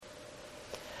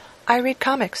I Read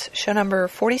Comics, show number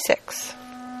 46.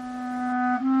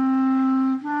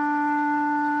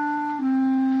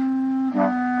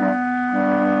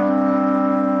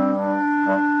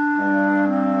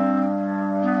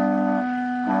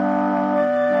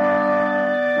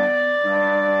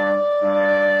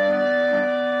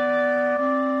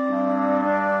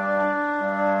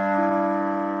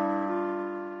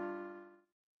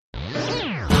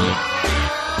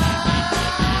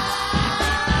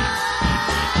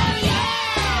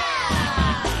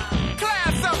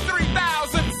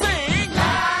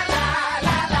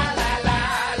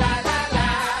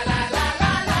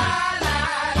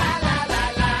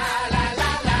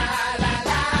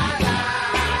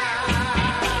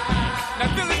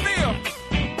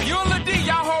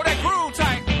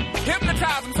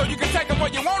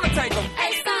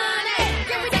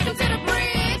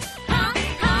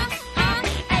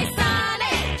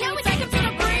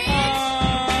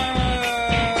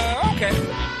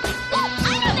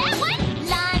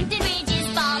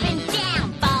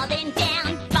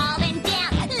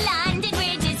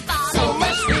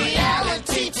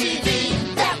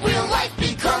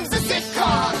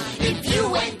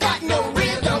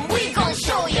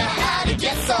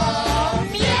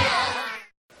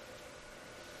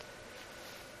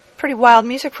 Pretty wild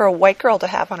music for a white girl to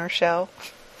have on her show.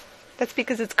 That's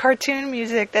because it's cartoon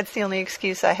music. That's the only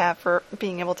excuse I have for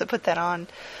being able to put that on,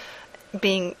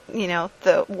 being,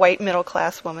 the white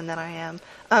middle-class woman that I am.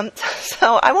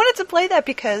 So I wanted to play that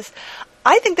because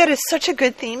I think that is such a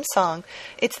good theme song.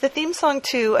 It's the theme song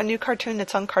to a new cartoon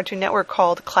that's on Cartoon Network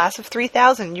called Class of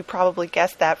 3000. You probably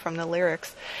guessed that from the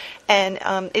lyrics. And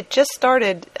it just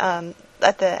started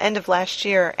at the end of last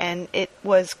year, and it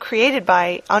was created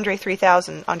by Andre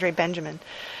 3000, Andre Benjamin,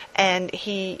 and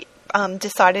he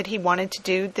decided he wanted to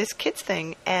do this kids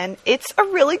thing, and it's a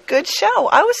really good show.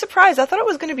 I was surprised. I thought it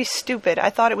was going to be stupid.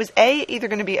 I thought it was either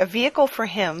going to be a vehicle for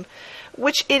him,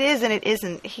 which it is and it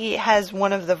isn't. He has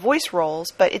one of the voice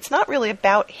roles, but it's not really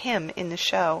about him in the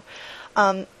show.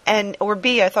 Or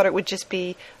B, I thought it would just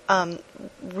be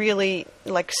really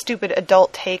like stupid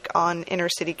adult take on inner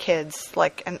city kids,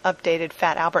 like an updated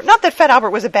Fat Albert. Not that Fat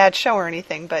Albert was a bad show or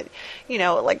anything, but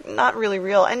like not really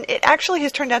real. And it actually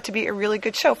has turned out to be a really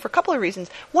good show for a couple of reasons.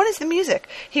 One is the music.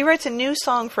 He writes a new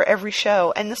song for every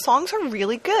show, and the songs are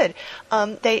really good.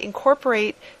 They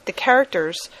incorporate the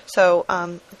characters. So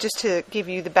just to give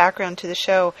you the background to the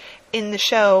show, in the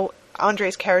show,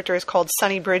 Andre's character is called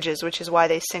Sonny Bridges, which is why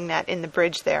they sing that in the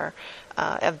bridge there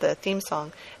of the theme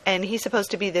song. And he's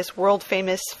supposed to be this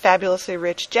world-famous, fabulously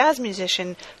rich jazz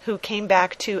musician who came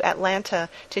back to Atlanta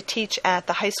to teach at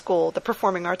the high school, the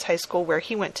performing arts high school where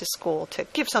he went to school, to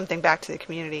give something back to the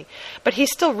community. But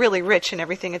he's still really rich and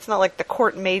everything. It's not like the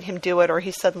court made him do it or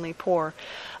he's suddenly poor.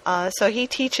 So he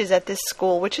teaches at this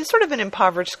school, which is sort of an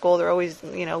impoverished school. They're always,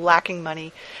 lacking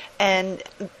money. And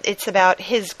it's about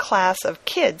his class of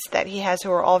kids that he has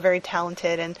who are all very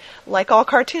talented. And like all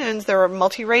cartoons, they're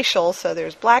multiracial. So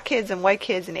there's black kids and white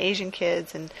kids and Asian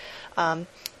kids. And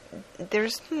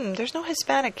there's no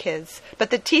Hispanic kids.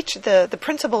 But the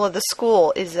principal of the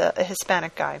school is a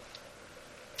Hispanic guy.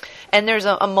 And there's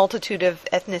a multitude of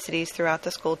ethnicities throughout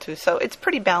the school, too. So it's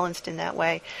pretty balanced in that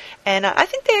way. And I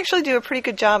think they actually do a pretty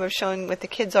good job of showing what the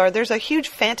kids are. There's a huge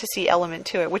fantasy element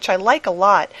to it, which I like a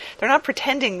lot. They're not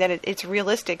pretending that it's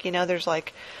realistic. There's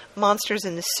like monsters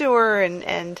in the sewer.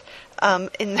 And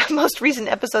in the most recent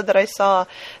episode that I saw,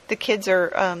 the kids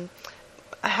are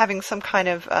having some kind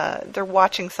of, they're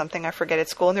watching something, I forget, at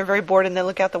school, and they're very bored, and they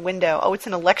look out the window. Oh, it's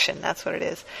an election, that's what it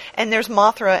is. And there's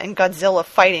Mothra and Godzilla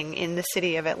fighting in the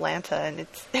city of Atlanta, and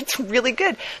it's really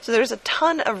good. So there's a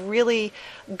ton of really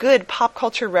good pop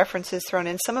culture references thrown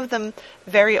in, some of them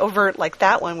very overt, like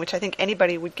that one, which I think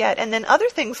anybody would get. And then other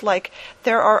things like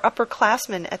there are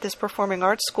upperclassmen at this performing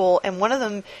arts school, and one of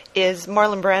them is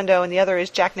Marlon Brando, and the other is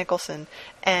Jack Nicholson.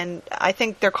 And I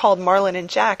think they're called Marlon and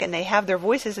Jack, and they have their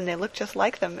voices, and they look just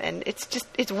like them. And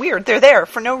it's weird. They're there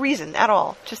for no reason at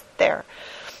all, just there.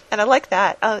 And I like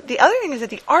that. The other thing is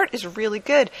that the art is really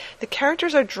good. The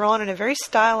characters are drawn in a very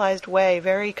stylized way,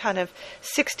 very kind of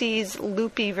 60s,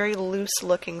 loopy, very loose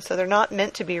looking. So they're not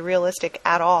meant to be realistic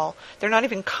at all. They're not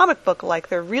even comic book-like.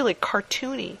 They're really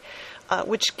cartoony,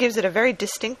 which gives it a very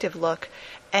distinctive look.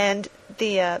 And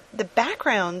the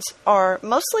backgrounds are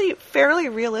mostly fairly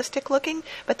realistic looking,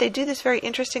 but they do this very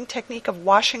interesting technique of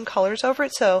washing colors over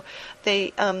it. So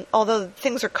they, although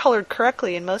things are colored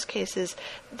correctly in most cases,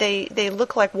 they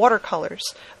look like watercolors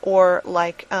or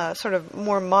like sort of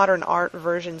more modern art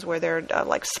versions where they're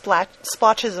like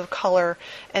splotches of color,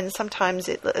 and sometimes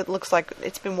it looks like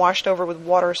it's been washed over with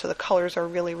water, so the colors are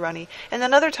really runny. And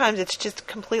then other times it's just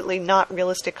completely not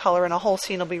realistic color, and a whole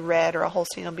scene will be red or a whole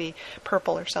scene will be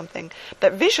purple or something.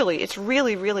 But visually, it's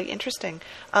really, really interesting.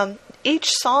 Each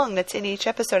song that's in each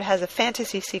episode has a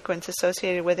fantasy sequence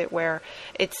associated with it where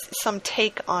it's some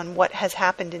take on what has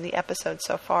happened in the episode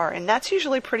so far. And that's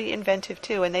usually pretty inventive,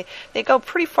 too. And they go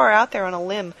pretty far out there on a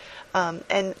limb.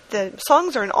 And the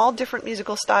songs are in all different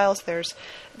musical styles. There's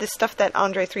the stuff that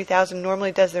Andre 3000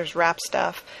 normally does. There's rap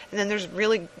stuff. And then there's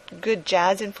really good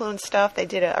jazz-influenced stuff. They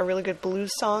did a really good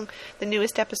blues song. The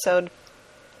newest episode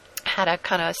had a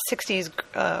kind of 60s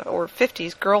or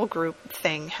 50s girl group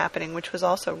thing happening, which was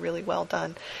also really well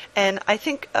done. And I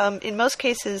think in most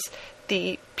cases,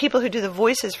 the people who do the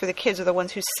voices for the kids are the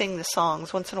ones who sing the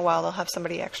songs. Once in a while, they'll have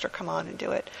somebody extra come on and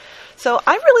do it. So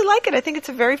I really like it. I think it's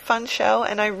a very fun show,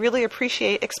 and I really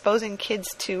appreciate exposing kids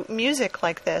to music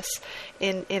like this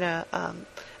in a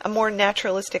more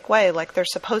naturalistic way. Like they're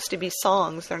supposed to be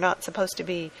songs. They're not supposed to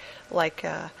be like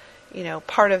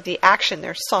part of the action.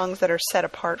 There's songs that are set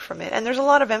apart from it. And there's a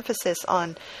lot of emphasis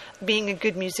on being a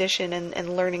good musician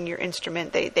and learning your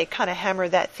instrument. They kind of hammer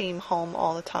that theme home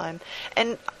all the time.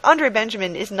 And Andre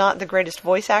Benjamin is not the greatest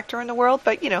voice actor in the world,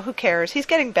 but, who cares? He's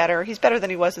getting better. He's better than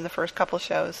he was in the first couple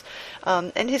shows.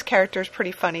 And his character is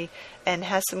pretty funny and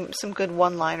has some good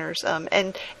one-liners,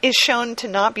 and is shown to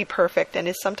not be perfect and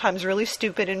is sometimes really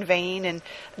stupid and vain and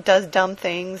does dumb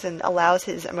things and allows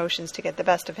his emotions to get the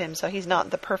best of him. So he's not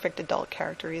the perfect adult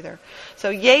character either. So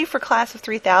yay for Class of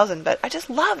 3000, but I just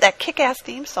love that kick-ass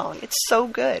theme song. It's so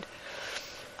good.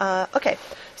 Okay,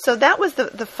 so that was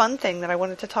the fun thing that I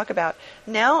wanted to talk about.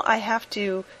 Now I have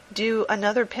to do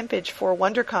another pimpage for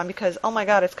WonderCon because, oh my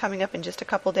God, it's coming up in just a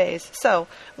couple days. So,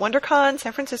 WonderCon,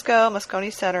 San Francisco,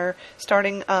 Moscone Center,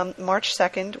 starting March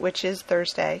 2nd, which is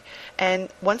Thursday. And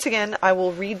once again, I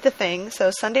will read the thing. So,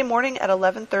 Sunday morning at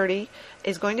 11:30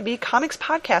 is going to be comics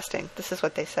podcasting. This is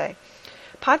what they say.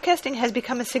 Podcasting has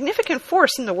become a significant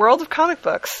force in the world of comic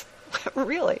books.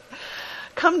 Really.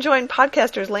 Come join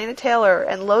podcasters Lana Taylor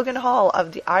and Logan Hall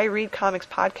of the I Read Comics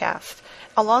podcast,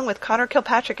 along with Connor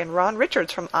Kilpatrick and Ron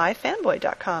Richards from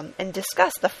iFanboy.com, and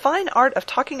discuss the fine art of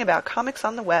talking about comics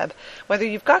on the web. Whether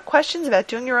you've got questions about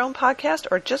doing your own podcast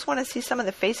or just want to see some of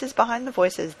the faces behind the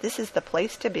voices, this is the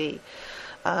place to be.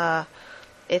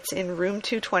 It's in room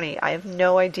 220. I have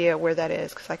no idea where that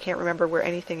is because I can't remember where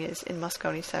anything is in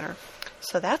Moscone Center.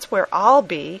 So that's where I'll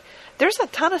be. There's a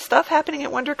ton of stuff happening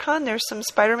at WonderCon. There's some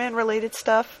Spider-Man related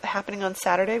stuff happening on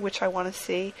Saturday, which I want to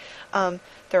see.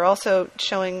 They're also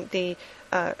showing the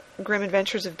Grim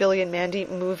Adventures of Billy and Mandy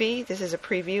movie. This is a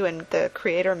preview, and the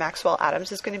creator, Maxwell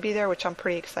Adams, is going to be there, which I'm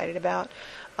pretty excited about.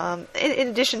 In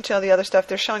addition to all the other stuff,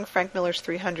 they're showing Frank Miller's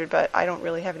 300, but I don't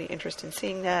really have any interest in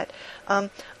seeing that.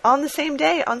 On the same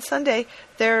day, on Sunday,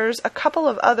 there's a couple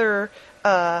of other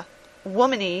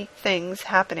womany things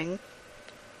happening,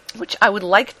 which I would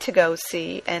like to go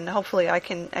see, and hopefully I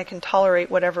can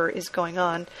tolerate whatever is going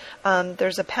on.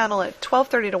 There's a panel at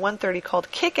 12:30 to 1:30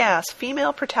 called Kick-Ass,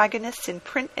 Female Protagonists in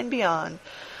Print and Beyond.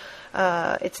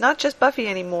 It's not just Buffy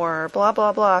anymore, blah,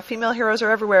 blah, blah. Female heroes are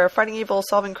everywhere, fighting evil,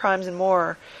 solving crimes, and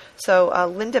more. So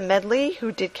Linda Medley,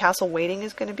 who did Castle Waiting,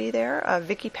 is going to be there.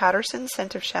 Vicky Patterson,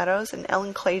 Scent of Shadows, and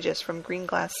Ellen Klages from Green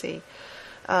Glass Sea.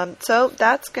 So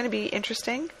that's going to be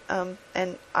interesting,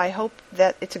 and I hope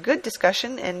that it's a good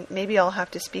discussion, and maybe I'll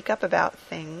have to speak up about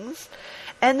things.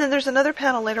 And then there's another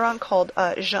panel later on called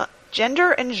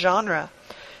Gender and Genre.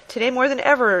 Today more than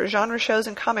ever, genre shows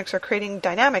and comics are creating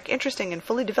dynamic, interesting, and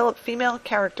fully developed female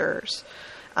characters.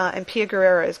 And Pia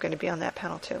Guerrera is going to be on that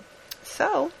panel too.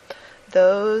 So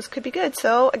those could be good.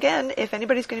 So again, if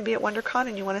anybody's going to be at WonderCon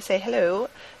and you want to say hello,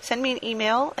 send me an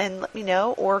email and let me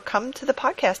know, or come to the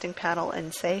podcasting panel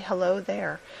and say hello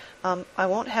there. I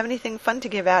won't have anything fun to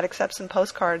give out except some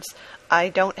postcards. I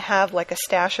don't have like a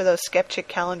stash of those Skeptic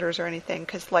calendars or anything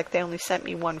because they only sent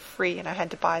me one free and I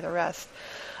had to buy the rest.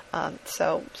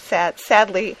 So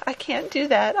sadly, I can't do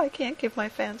that. I can't give my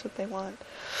fans what they want.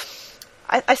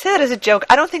 I say that as a joke.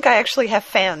 I don't think I actually have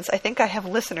fans. I think I have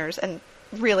listeners, and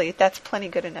really, that's plenty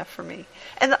good enough for me.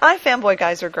 And the iFanboy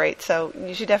guys are great, so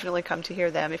you should definitely come to hear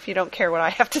them. If you don't care what I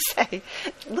have to say,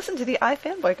 listen to the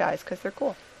iFanboy guys, because they're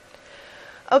cool.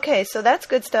 Okay, so that's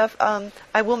good stuff.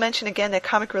 I will mention again that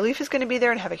Comic Relief is going to be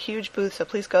there and have a huge booth, so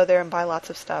please go there and buy lots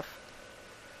of stuff.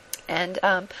 And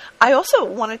I also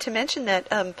wanted to mention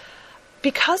that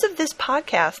because of this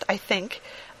podcast, I think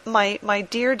my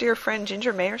dear, dear friend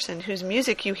Ginger Mayerson, whose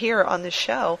music you hear on this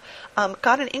show,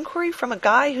 got an inquiry from a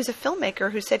guy who's a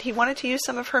filmmaker who said he wanted to use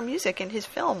some of her music in his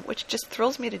film, which just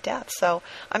thrills me to death. So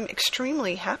I'm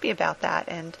extremely happy about that,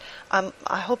 and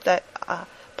I hope that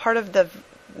part of the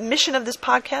mission of this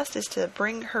podcast is to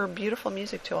bring her beautiful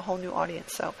music to a whole new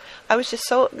audience. So I was just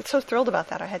so thrilled about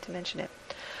that. I had to mention it.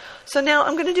 So now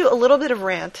I'm going to do a little bit of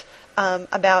rant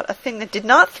about a thing that did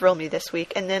not thrill me this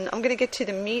week, and then I'm going to get to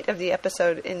the meat of the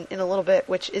episode in a little bit,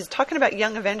 which is talking about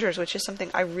Young Avengers, which is something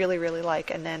I really, really like,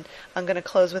 and then I'm going to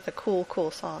close with a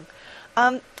cool song.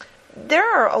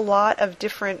 There are a lot of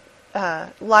different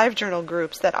live journal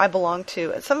groups that I belong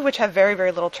to, some of which have very,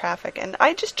 very little traffic, and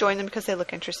I just joined them because they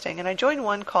look interesting. And I joined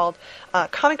one called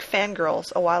Comic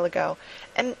Fangirls a while ago,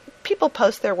 and people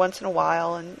post there once in a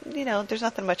while, and there's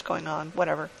nothing much going on,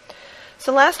 whatever.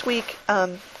 So last week,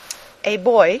 a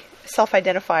boy,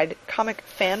 self-identified comic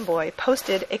fanboy,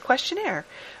 posted a questionnaire.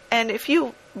 And if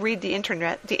you read the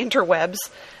internet, the interwebs,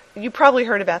 you probably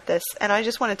heard about this, and I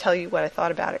just want to tell you what I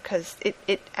thought about it, because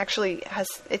it actually has,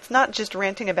 it's not just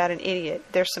ranting about an idiot.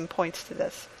 There's some points to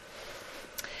this.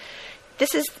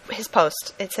 This is his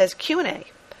post. It says, Q&A.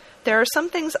 There are some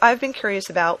things I've been curious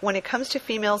about when it comes to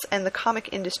females and the comic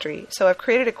industry, so I've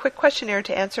created a quick questionnaire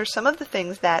to answer some of the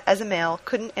things that, as a male,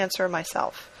 couldn't answer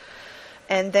myself.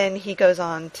 And then he goes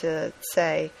on to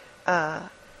say,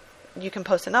 you can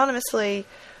post anonymously.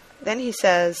 Then he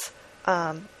says,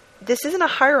 this isn't a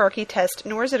hierarchy test,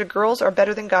 nor is it a girls are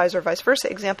better than guys or vice versa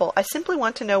example. I simply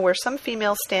want to know where some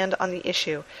females stand on the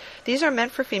issue. These are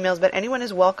meant for females, but anyone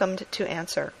is welcomed to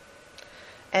answer.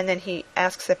 And then he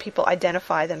asks that people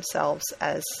identify themselves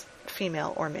as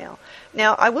female or male.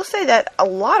 Now, I will say that a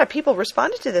lot of people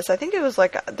responded to this. I think it was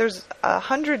like there's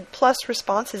 100+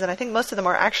 responses, and I think most of them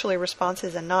are actually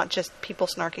responses and not just people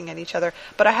snarking at each other.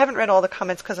 But I haven't read all the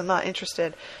comments because I'm not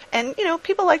interested. And,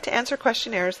 people like to answer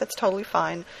questionnaires. That's totally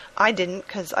fine. I didn't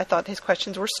because I thought his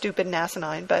questions were stupid and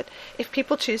asinine. But if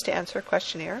people choose to answer a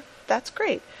questionnaire, that's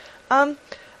great. Let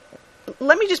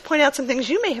me just point out some things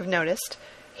you may have noticed.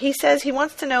 He says he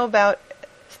wants to know about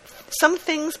some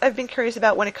things I've been curious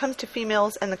about when it comes to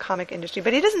females and the comic industry,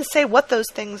 but he doesn't say what those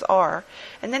things are.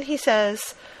 And then he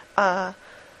says, I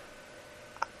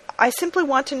simply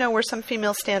want to know where some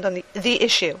females stand on the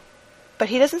issue. But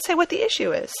he doesn't say what the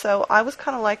issue is. So I was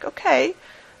kind of like, okay,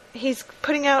 he's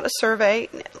putting out a survey.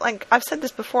 Like I've said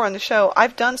this before on the show,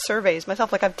 I've done surveys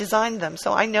myself, like I've designed them.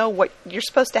 So I know what you're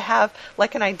supposed to have,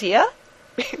 like an idea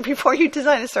before you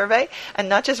design a survey, and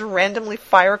not just randomly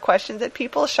fire questions at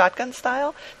people, shotgun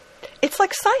style. It's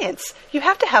like science. You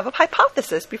have to have a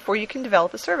hypothesis before you can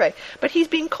develop a survey. But he's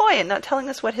being coy and not telling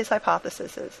us what his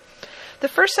hypothesis is. The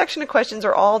first section of questions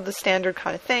are all the standard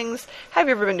kind of things. Have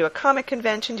you ever been to a comic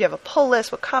convention? Do you have a pull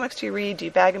list? What comics do you read? Do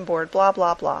you bag and board? Blah,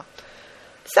 blah, blah.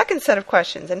 Second set of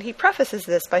questions, and he prefaces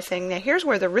this by saying, now here's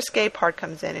where the risque part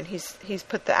comes in, and he's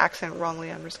put the accent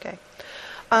wrongly on risque.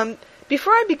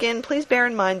 Before I begin, please bear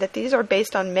in mind that these are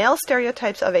based on male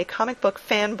stereotypes of a comic book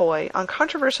fanboy on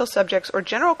controversial subjects or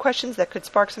general questions that could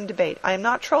spark some debate. I am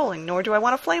not trolling, nor do I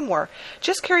want a flame war.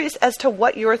 Just curious as to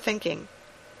what you're thinking.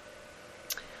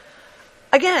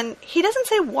 Again, he doesn't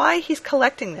say why he's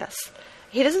collecting this.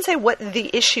 He doesn't say what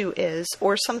the issue is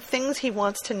or some things he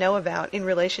wants to know about in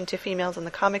relation to females in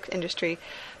the comics industry.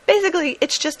 Basically,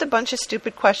 it's just a bunch of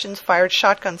stupid questions fired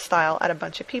shotgun style at a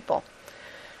bunch of people.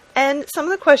 And some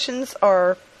of the questions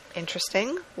are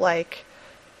interesting, like,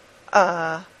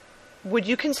 would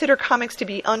you consider comics to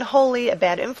be unholy, a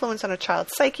bad influence on a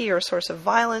child's psyche, or a source of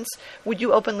violence? Would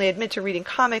you openly admit to reading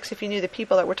comics if you knew the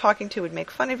people that we're talking to would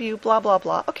make fun of you? Blah, blah,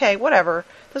 blah. Okay, whatever.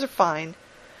 Those are fine.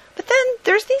 But then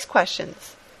there's these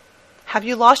questions. Have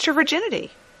you lost your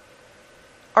virginity?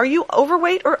 Are you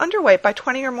overweight or underweight by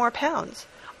 20 or more pounds?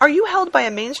 Are you held by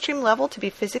a mainstream level to be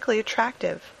physically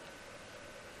attractive?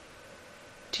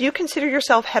 Do you consider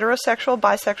yourself heterosexual,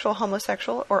 bisexual,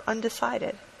 homosexual, or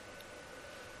undecided?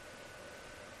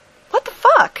 What the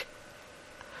fuck?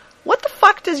 What the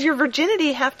fuck does your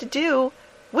virginity have to do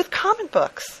with comic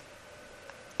books?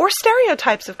 Or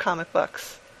stereotypes of comic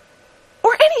books?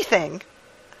 Or anything?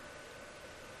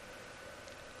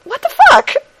 What the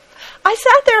fuck? I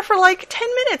sat there for like 10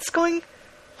 minutes going,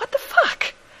 what the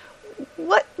fuck?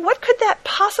 What could that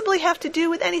possibly have to do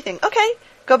with anything? Okay,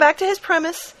 go back to his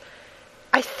premise.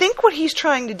 I think what he's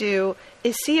trying to do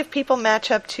is see if people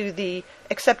match up to the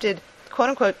accepted,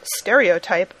 quote-unquote,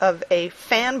 stereotype of a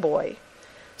fanboy.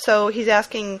 So he's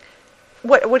asking,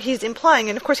 what he's implying,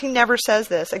 and of course he never says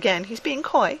this, again, he's being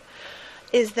coy,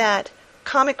 is that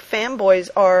comic fanboys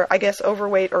are, I guess,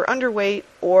 overweight or underweight,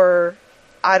 or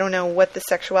I don't know what the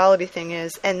sexuality thing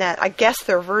is, and that I guess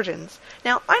they're virgins.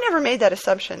 Now, I never made that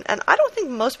assumption, and I don't think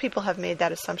most people have made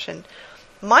that assumption.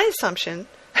 My assumption,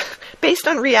 based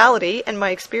on reality and my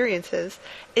experiences,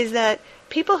 is that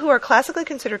people who are classically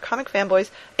considered comic fanboys,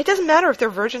 it doesn't matter if they're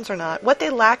virgins or not. What they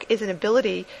lack is an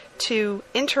ability to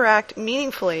interact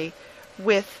meaningfully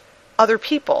with other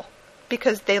people,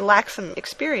 because they lack some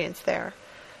experience there.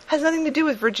 Has nothing to do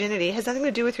with virginity, has nothing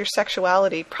to do with your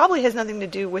sexuality, probably has nothing to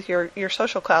do with your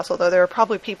social class, although there are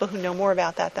probably people who know more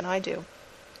about that than I do.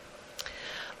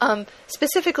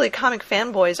 Specifically, comic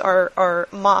fanboys are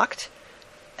mocked,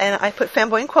 and I put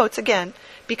fanboy in quotes again,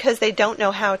 because they don't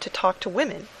know how to talk to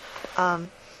women.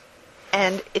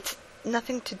 And it's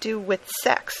nothing to do with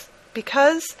sex.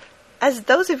 Because, as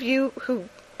those of you who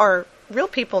are real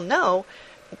people know,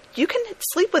 you can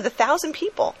sleep with 1,000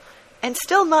 people and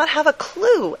still not have a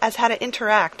clue as how to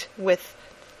interact with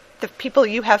the people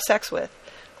you have sex with,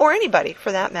 or anybody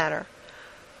for that matter.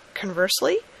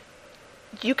 Conversely,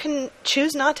 you can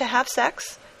choose not to have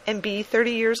sex and be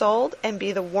 30 years old and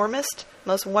be the warmest,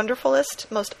 most wonderfulest,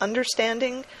 most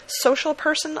understanding social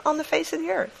person on the face of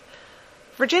the earth.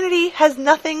 Virginity has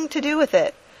nothing to do with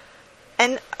it.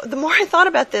 And the more I thought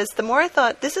about this, the more I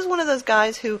thought, this is one of those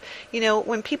guys who,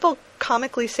 when people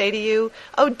comically say to you,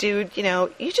 oh, dude,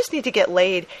 you just need to get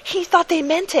laid, he thought they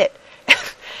meant it.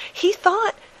 He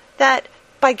thought that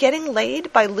by getting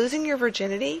laid, by losing your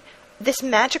virginity, this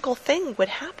magical thing would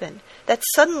happen. That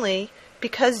suddenly,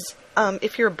 because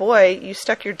if you're a boy, you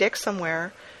stuck your dick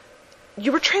somewhere,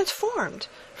 you were transformed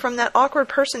from that awkward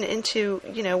person into,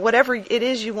 whatever it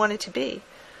is you wanted to be.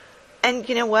 And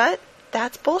you know what?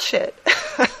 That's bullshit.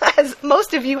 As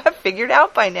most of you have figured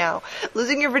out by now.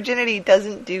 Losing your virginity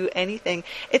doesn't do anything.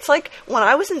 It's like when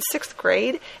I was in 6th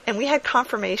grade and we had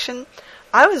confirmation,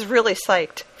 I was really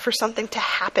psyched for something to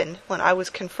happen when I was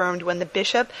confirmed. When the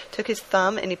bishop took his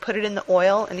thumb and he put it in the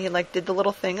oil and he did the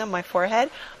little thing on my forehead,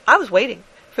 I was waiting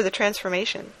for the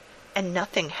transformation and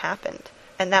nothing happened.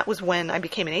 And that was when I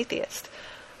became an atheist.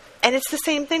 And it's the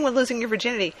same thing with losing your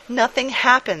virginity. Nothing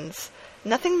happens.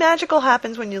 Nothing magical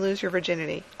happens when you lose your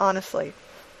virginity, honestly.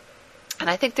 And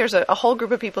I think there's a whole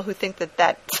group of people who think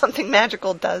that something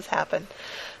magical does happen.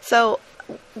 So,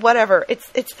 whatever. It's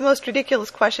the most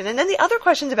ridiculous question. And then the other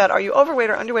questions about, are you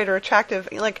overweight or underweight or attractive?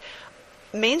 Like,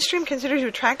 mainstream considers you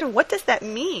attractive? What does that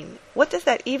mean? What does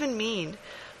that even mean?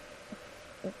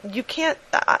 You can't,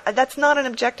 that's not an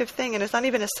objective thing, and it's not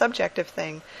even a subjective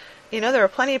thing. There are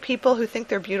plenty of people who think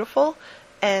they're beautiful,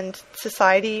 and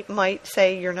society might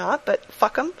say you're not, but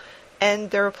fuck them.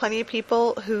 And there are plenty of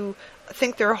people who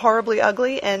think they're horribly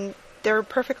ugly, and they're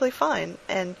perfectly fine.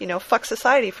 And, fuck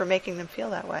society for making them feel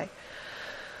that way.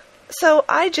 So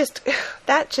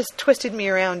that just twisted me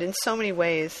around in so many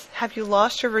ways. Have you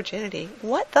lost your virginity?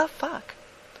 What the fuck?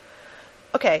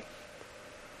 Okay.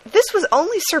 This was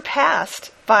only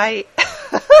surpassed by,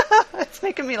 it's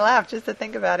making me laugh just to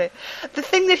think about it, the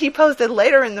thing that he posted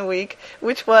later in the week,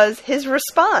 which was his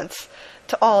response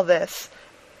to all this.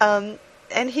 And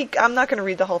I'm not going to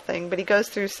read the whole thing, but he goes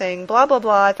through saying, blah, blah,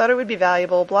 blah, I thought it would be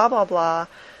valuable, blah, blah, blah.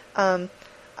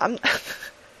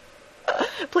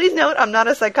 Please note, I'm not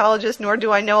a psychologist, nor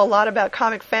do I know a lot about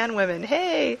comic fan women.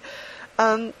 Hey!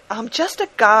 I'm just a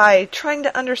guy trying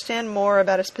to understand more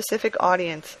about a specific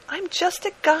audience. I'm just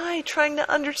a guy trying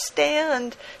to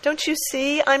understand. Don't you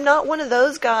see? I'm not one of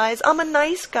those guys. I'm a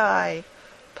nice guy.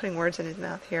 Putting words in his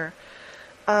mouth here.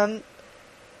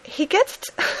 He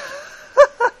gets...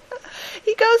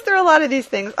 he goes through a lot of these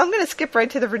things. I'm going to skip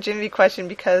right to the virginity question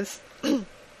because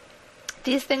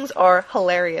these things are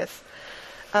hilarious.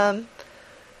 Have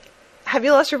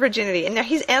you lost your virginity? And now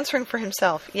he's answering for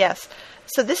himself. Yes.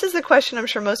 So this is the question I'm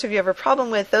sure most of you have a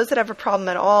problem with. Those that have a problem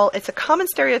at all, it's a common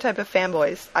stereotype of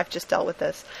fanboys. I've just dealt with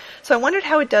this. So I wondered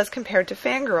how it does compared to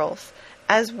fangirls.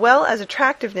 As well as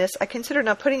attractiveness, I considered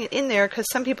not putting it in there because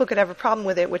some people could have a problem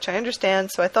with it, which I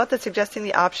understand. So I thought that suggesting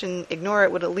the option, ignore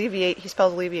it, would alleviate, he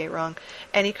spells alleviate wrong,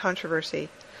 any controversy.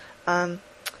 I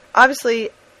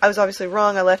was obviously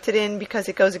wrong. I left it in because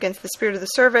it goes against the spirit of the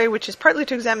survey, which is partly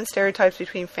to examine stereotypes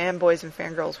between fanboys and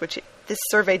fangirls, which this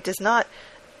survey does not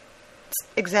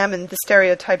examine the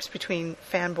stereotypes between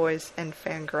fanboys and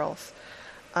fangirls.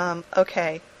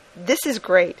 Okay, this is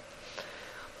great.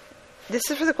 This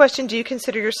is for the question, do you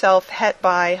consider yourself het,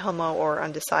 bi, homo, or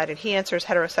undecided? He answers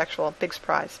heterosexual. Big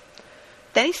surprise.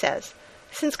 Then he says,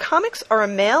 since comics are a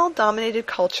male-dominated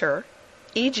culture,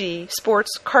 e.g.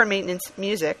 sports, car maintenance,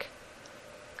 music.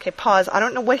 Okay, pause. I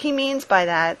don't know what he means by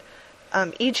that.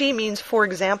 E.g. means for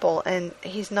example, and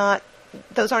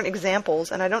those aren't examples,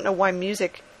 and I don't know why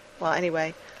music... Well,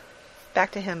 anyway,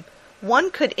 back to him.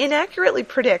 One could inaccurately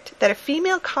predict that a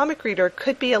female comic reader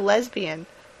could be a lesbian.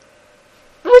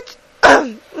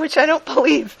 Which I don't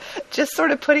believe. Just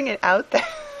sort of putting it out there.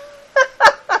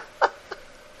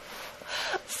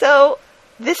 So,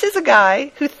 this is a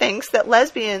guy who thinks that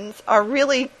lesbians are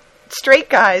really straight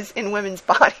guys in women's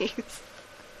bodies.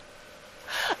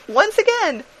 Once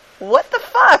again, what the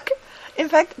fuck? In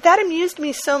fact, that amused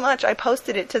me so much, I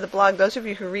posted it to the blog. Those of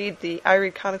you who read the I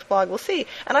Read Comics blog will see.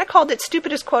 And I called it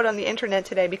Stupidest Quote on the Internet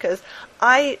today because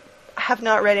I have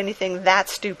not read anything that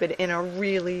stupid in a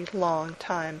really long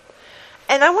time.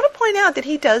 And I want to point out that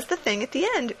he does the thing at the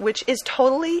end, which is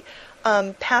totally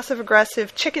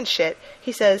passive-aggressive chicken shit.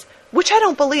 He says, which I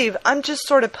don't believe, I'm just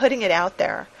sort of putting it out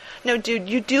there. No, dude,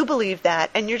 you do believe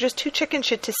that, and you're just too chicken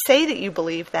shit to say that you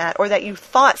believe that, or that you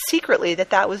thought secretly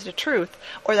that that was the truth,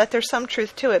 or that there's some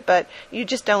truth to it, but you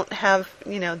just don't have,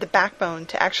 the backbone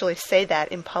to actually say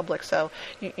that in public. So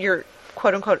you're,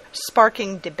 quote-unquote,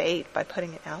 sparking debate by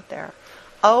putting it out there.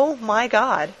 Oh, my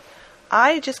God.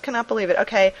 I just cannot believe it.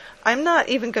 Okay, I'm not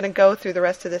even going to go through the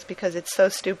rest of this because it's so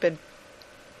stupid.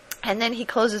 And then he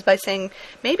closes by saying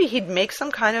maybe he'd make some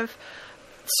kind of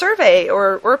survey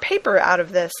or a paper out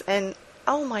of this. And,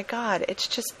 oh my God, it's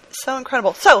just so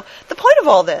incredible. So, the point of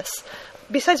all this,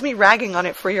 besides me ragging on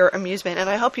it for your amusement, and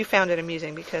I hope you found it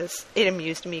amusing because it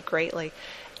amused me greatly,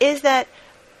 is that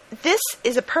this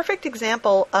is a perfect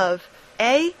example of,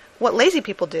 A, what lazy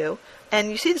people do.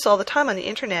 And you see this all the time on the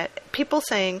internet. People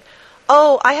saying,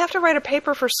 oh, I have to write a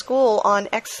paper for school on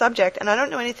X subject, and I don't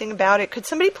know anything about it. Could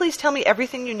somebody please tell me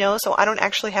everything you know so I don't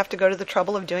actually have to go to the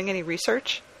trouble of doing any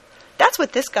research? That's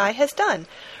what this guy has done.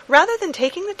 Rather than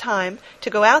taking the time to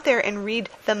go out there and read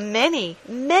the many,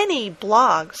 many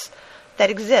blogs that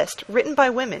exist, written by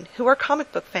women who are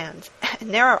comic book fans,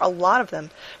 and there are a lot of them,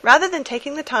 rather than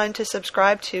taking the time to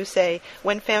subscribe to, say,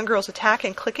 When Fangirls Attack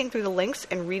and clicking through the links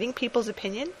and reading people's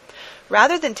opinion,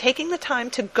 rather than taking the time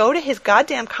to go to his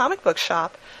goddamn comic book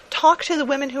shop, talk to the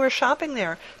women who are shopping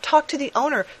there, talk to the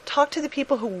owner, talk to the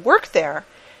people who work there,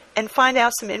 and find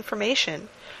out some information.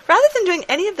 Rather than doing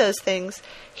any of those things,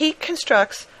 he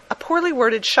constructs a poorly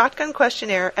worded shotgun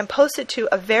questionnaire and posts it to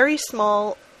a very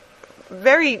small,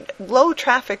 very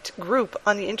low-trafficked group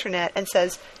on the internet and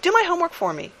says, do my homework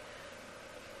for me.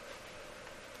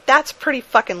 That's pretty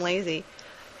fucking lazy.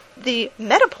 The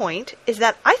meta point is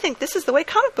that I think this is the way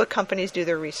comic book companies do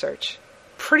their research.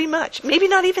 Pretty much. Maybe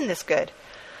not even this good.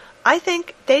 I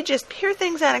think they just hear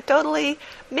things anecdotally.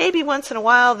 Maybe once in a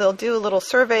while they'll do a little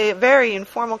survey, a very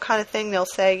informal kind of thing. They'll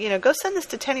say, go send this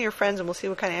to 10 of your friends and we'll see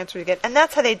what kind of answer you get. And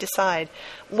that's how they decide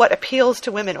what appeals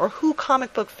to women or who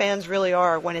comic book fans really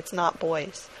are when it's not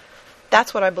boys.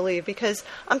 That's what I believe, because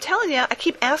I'm telling you, I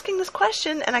keep asking this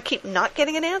question and I keep not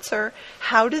getting an answer.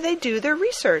 How do they do their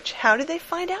research? How do they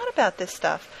find out about this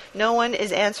stuff? No one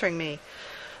is answering me.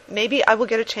 Maybe I will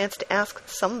get a chance to ask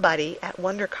somebody at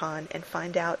WonderCon and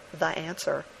find out the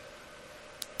answer.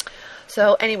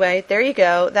 So anyway, there you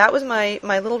go. That was my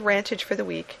little rantage for the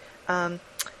week. I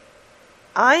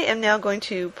am now going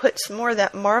to put some more of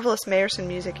that marvelous Mayerson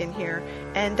music in here,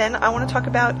 and then I want to talk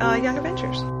about Young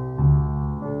Avengers.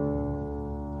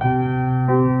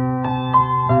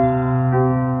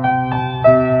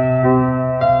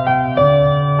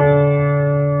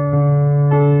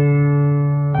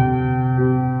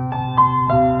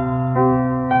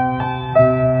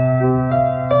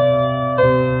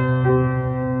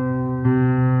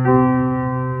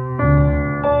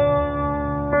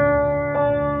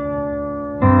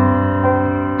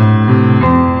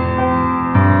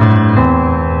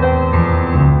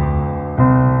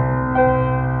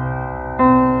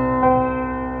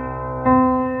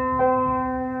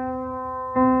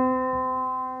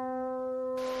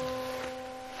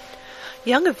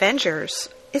 Young Avengers,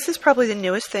 this is probably the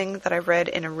newest thing that I've read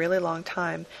in a really long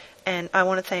time, and I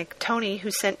want to thank Tony,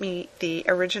 who sent me the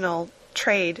original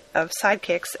trade of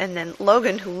Sidekicks, and then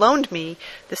Logan, who loaned me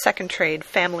the second trade,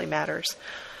 Family Matters.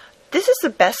 This is the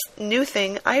best new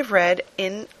thing I've read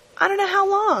in I don't know how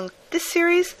long. This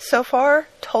series, so far,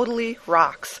 totally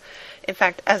rocks. In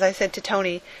fact, as I said to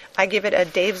Tony, I give it a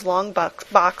Dave's Long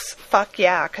Box fuck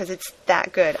yeah, because it's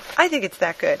that good. I think it's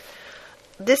that good.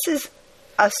 This is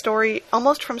a story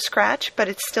almost from scratch, but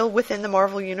it's still within the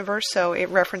Marvel Universe, so it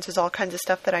references all kinds of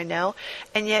stuff that I know,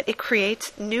 and yet it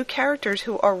creates new characters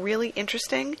who are really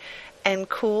interesting and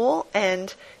cool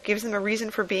and gives them a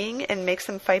reason for being and makes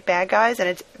them fight bad guys, and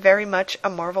it's very much a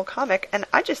Marvel comic, and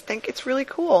I just think it's really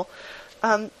cool.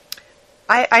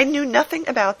 I knew nothing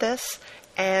about this,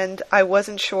 and I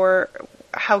wasn't sure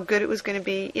how good it was going to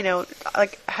be. You know,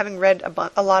 like having read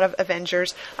a lot of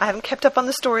Avengers, I haven't kept up on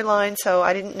the storyline, so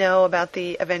I didn't know about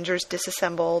the Avengers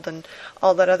disassembled and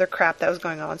all that other crap that was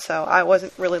going on. So I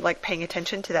wasn't really like paying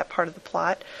attention to that part of the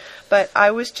plot. But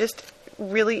I was just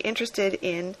really interested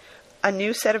in a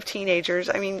new set of teenagers.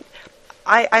 I mean,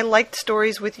 I liked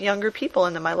stories with younger people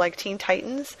in them. I like Teen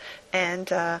Titans,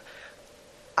 and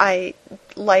I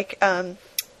like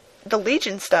the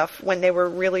Legion stuff when they were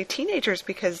really teenagers,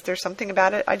 because there's something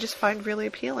about it I just find really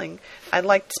appealing. I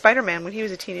liked Spider-Man when he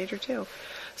was a teenager too.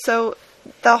 So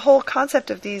the whole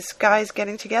concept of these guys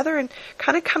getting together and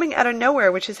kind of coming out of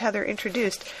nowhere, which is how they're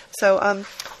introduced. So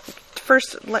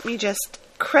first, let me just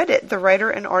credit the writer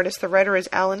and artist. The writer is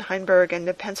Alan Heinberg, and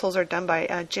the pencils are done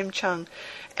by Jim Chung,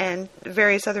 and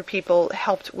various other people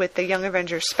helped with the Young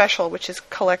Avengers special, which is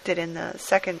collected in the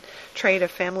second trade of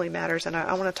Family Matters, and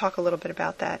I want to talk a little bit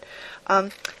about that.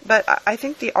 But I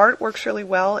think the art works really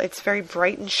well. It's very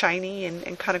bright and shiny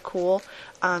and kind of cool.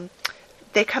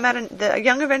 The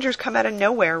Young Avengers come out of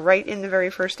nowhere right in the very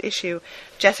first issue.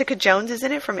 Jessica Jones is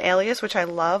in it from Alias, which I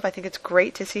love. I think it's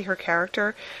great to see her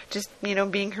character just,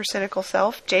 being her cynical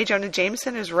self. J. Jonah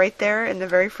Jameson is right there in the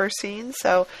very first scene.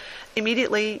 So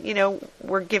immediately,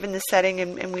 we're given the setting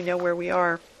and we know where we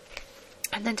are.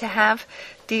 And then to have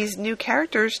these new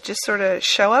characters just sort of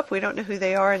show up, we don't know who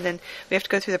they are, and then we have to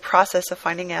go through the process of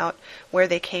finding out where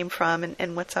they came from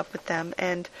and what's up with them.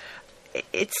 And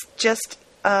it's just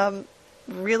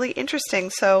really interesting.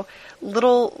 So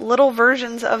little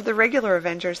versions of the regular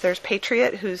Avengers. There's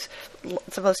Patriot, who's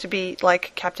supposed to be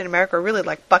like Captain America, or really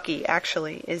like Bucky,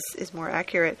 actually, is more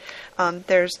accurate.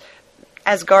 There's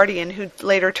Asgardian, who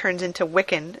later turns into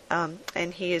Wiccan,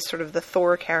 and he is sort of the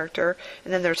Thor character.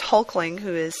 And then there's Hulkling,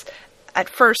 who is at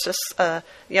first a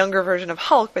younger version of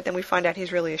Hulk, but then we find out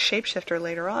he's really a shapeshifter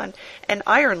later on. And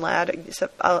Iron Lad is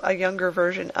a younger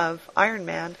version of Iron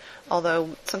Man,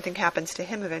 although something happens to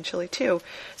him eventually too.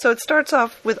 So it starts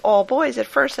off with all boys at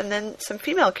first, and then some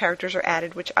female characters are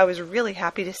added, which I was really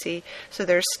happy to see. So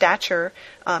there's Stature,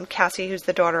 Cassie, who's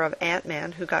the daughter of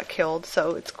Ant-Man, who got killed.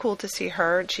 So it's cool to see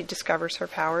her, and she discovers her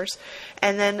powers.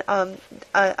 And then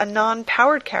a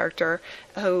non-powered character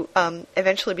who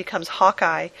eventually becomes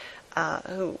Hawkeye,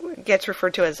 who gets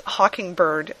referred to as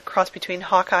Hawkingbird, cross between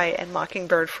Hawkeye and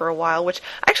Mockingbird for a while, which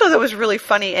actually that was really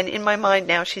funny, and in my mind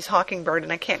now she's Hawkingbird,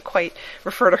 and I can't quite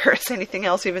refer to her as anything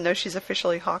else, even though she's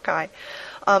officially Hawkeye.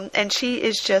 And she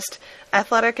is just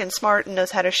athletic and smart and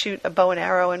knows how to shoot a bow and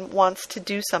arrow and wants to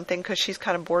do something because she's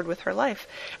kind of bored with her life.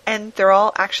 And they're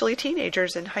all actually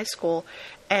teenagers in high school,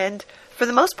 and for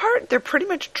the most part, they're pretty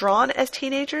much drawn as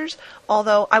teenagers,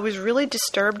 although I was really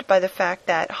disturbed by the fact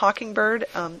that Hawkingbird,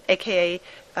 a.k.a.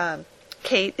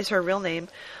 Kate is her real name,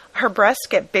 her breasts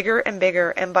get bigger and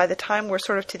bigger, and by the time we're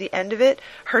sort of to the end of it,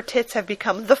 her tits have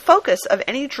become the focus of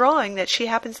any drawing that she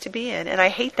happens to be in, and I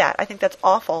hate that. I think that's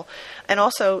awful. And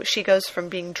also, she goes from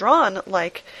being drawn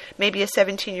like maybe a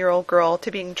 17-year-old girl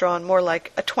to being drawn more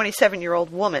like a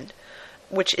 27-year-old woman,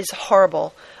 which is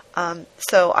horrible.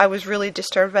 So I was really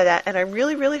disturbed by that, and I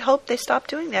really, really hope they stop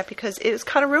doing that, because it has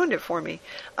kind of ruined it for me.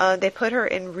 They put her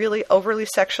in really overly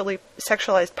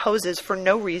sexualized poses for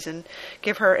no reason,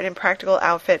 give her an impractical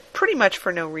outfit pretty much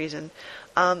for no reason,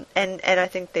 and I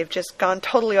think they've just gone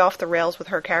totally off the rails with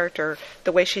her character,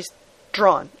 the way she's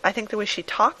drawn. I think the way she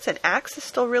talks and acts is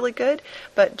still really good,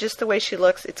 but just the way she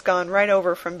looks, it's gone right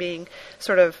over from being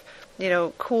sort of,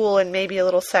 cool and maybe a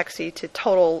little sexy to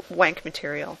total wank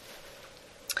material.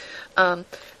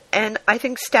 And I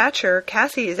think Stature,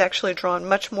 Cassie, is actually drawn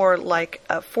much more like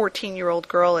a 14-year-old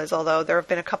girl is, although there have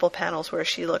been a couple of panels where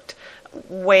she looked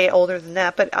way older than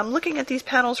that. But I'm looking at these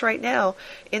panels right now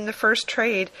in the first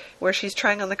trade where she's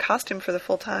trying on the costume for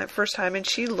the first time, and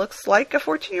she looks like a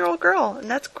 14-year-old girl, and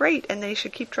that's great, and they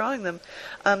should keep drawing them.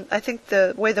 I think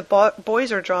the way the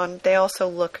boys are drawn, they also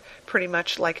look pretty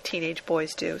much like teenage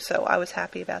boys do, so I was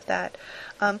happy about that.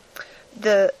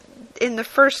 In the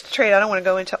first trade, I don't want to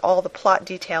go into all the plot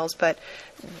details, but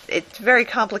it's very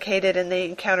complicated, and they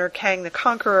encounter Kang the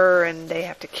Conqueror, and they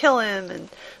have to kill him, and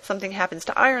something happens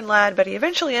to Iron Lad, but he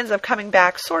eventually ends up coming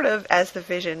back sort of as the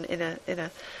Vision in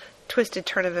a twisted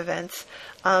turn of events.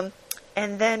 And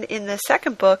then in the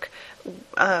second book,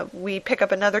 we pick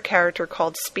up another character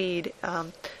called Speed,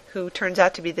 who turns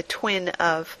out to be the twin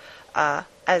of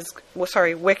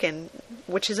Wiccan,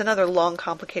 which is another long,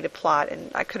 complicated plot,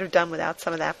 and I could have done without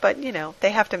some of that, but,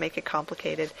 they have to make it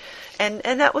complicated. And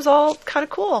that was all kind of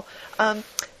cool.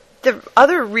 The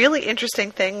other really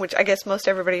interesting thing, which I guess most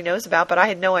everybody knows about, but I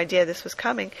had no idea this was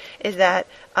coming, is that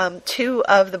 2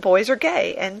 of the boys are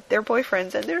gay, and they're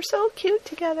boyfriends, and they're so cute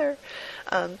together.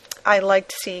 I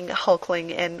liked seeing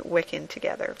Hulkling and Wiccan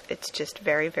together. It's just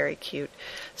very, very cute.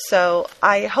 So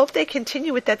I hope they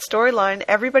continue with that storyline.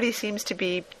 Everybody seems to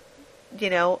be,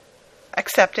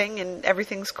 accepting, and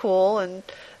everything's cool, and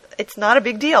it's not a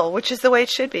big deal, which is the way it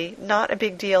should be. Not a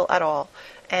big deal at all.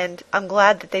 And I'm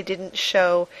glad that they didn't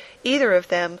show either of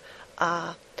them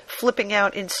flipping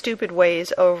out in stupid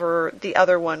ways over the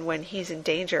other one when he's in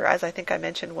danger, as I think I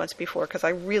mentioned once before, because I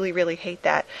really, really hate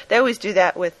that. They always do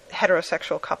that with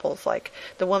heterosexual couples, like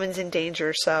the woman's in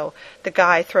danger, so the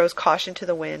guy throws caution to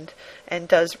the wind and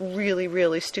does really,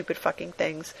 really stupid fucking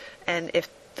things. And if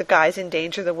the guy's in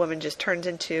danger, the woman just turns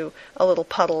into a little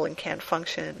puddle and can't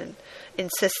function and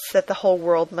insists that the whole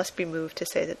world must be moved to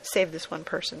save this one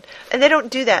person. And they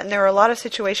don't do that. And there are a lot of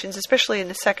situations, especially in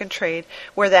the second trade,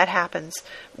 where that happens,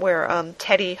 where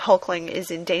Teddy Hulkling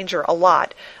is in danger a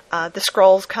lot. The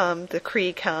Skrulls come, the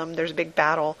Kree come, there's a big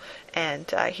battle, and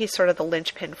he's sort of the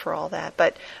linchpin for all that.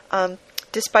 But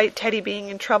despite Teddy being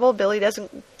in trouble, Billy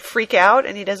doesn't freak out,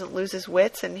 and he doesn't lose his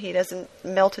wits, and he doesn't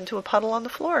melt into a puddle on the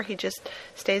floor. He just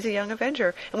stays a Young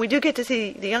Avenger. And we do get to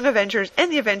see the Young Avengers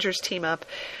and the Avengers team up,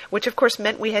 which of course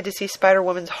meant we had to see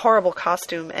Spider-Woman's horrible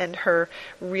costume and her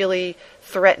really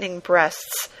threatening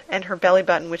breasts and her belly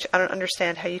button, which I don't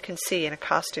understand how you can see in a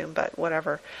costume, but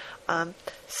whatever.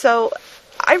 So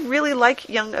I really like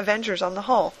Young Avengers on the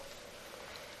whole.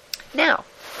 Now,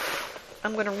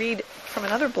 I'm going to read from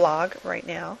another blog right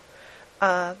now.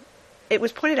 It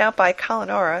was pointed out by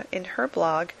Kalanara in her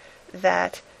blog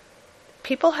that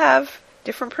people have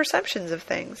different perceptions of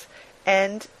things.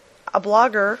 And a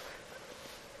blogger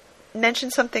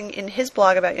mentioned something in his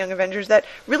blog about Young Avengers that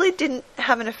really didn't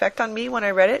have an effect on me when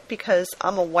I read it, because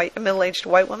I'm a middle-aged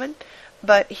white woman,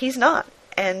 but he's not.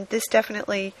 And this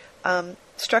definitely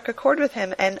struck a chord with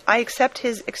him, and I accept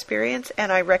his experience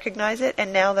and I recognize it,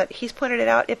 and now that he's pointed it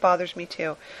out, it bothers me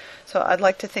too. So I'd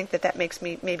like to think that that makes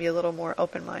me maybe a little more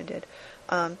open-minded.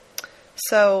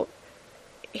 So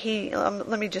he,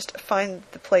 let me just find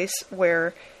the place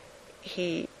where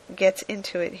he gets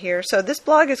into it here. So this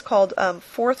blog is called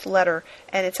Fourth Letter,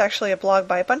 and it's actually a blog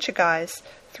by a bunch of guys,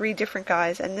 3 different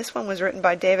guys, and this one was written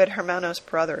by David Hermanos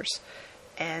Brothers.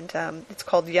 And it's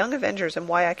called Young Avengers and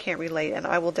Why I Can't Relate, and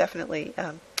I will definitely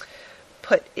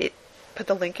put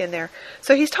the link in there.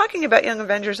 So he's talking about Young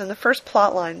Avengers in the first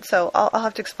plot line, so I'll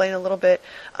have to explain a little bit.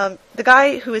 The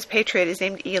guy who is Patriot is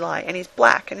named Eli, and he's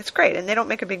black, and it's great, and they don't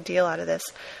make a big deal out of this.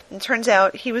 And it turns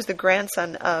out he was the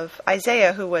grandson of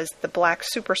Isaiah, who was the black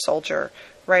super soldier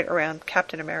right around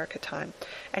Captain America time.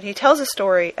 And he tells a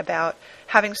story about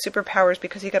having superpowers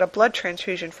because he got a blood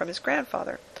transfusion from his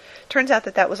grandfather. Turns out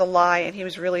that was a lie, and he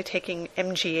was really taking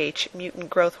MGH, mutant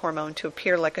growth hormone, to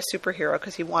appear like a superhero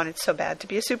because he wanted so bad to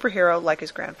be a superhero like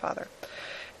his grandfather.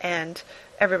 And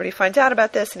everybody finds out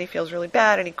about this, and he feels really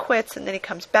bad, and he quits, and then he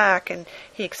comes back, and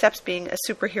he accepts being a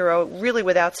superhero really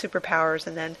without superpowers,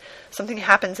 and then something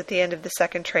happens at the end of the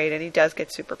second trade, and he does get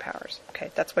superpowers.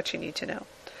 Okay, that's what you need to know.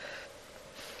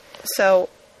 So,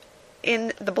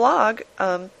 in the blog,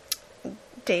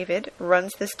 David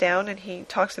runs this down, and he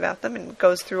talks about them and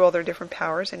goes through all their different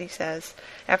powers, and he says,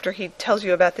 after he tells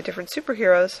you about the different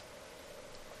superheroes,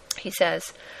 he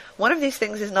says, one of these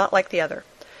things is not like the other.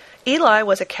 Eli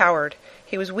was a coward.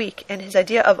 He was weak, and his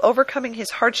idea of overcoming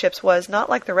his hardships was, not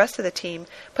like the rest of the team,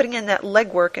 putting in that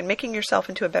legwork and making yourself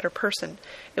into a better person.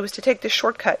 It was to take the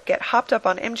shortcut, get hopped up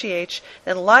on MGH,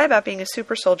 then lie about being a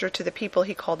super soldier to the people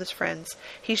he called his friends.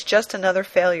 He's just another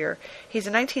failure. He's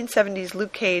a 1970s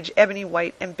Luke Cage, Ebony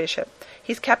White, and Bishop.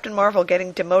 He's Captain Marvel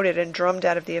getting demoted and drummed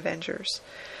out of the Avengers.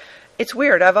 It's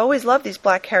weird. I've always loved these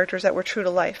black characters that were true to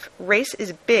life. Race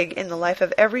is big in the life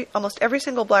of almost every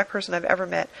single black person I've ever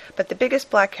met, but the biggest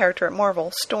black character at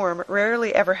Marvel, Storm,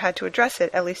 rarely ever had to address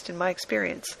it, at least in my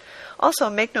experience.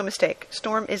 Also, make no mistake,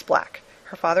 Storm is black.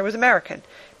 Her father was American.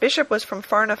 Bishop was from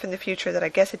far enough in the future that I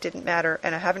guess it didn't matter,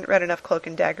 and I haven't read enough Cloak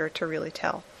and Dagger to really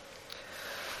tell.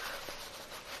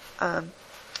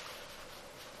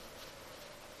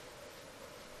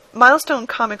 Milestone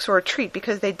comics were a treat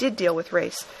because they did deal with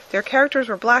race. Their characters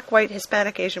were black, white,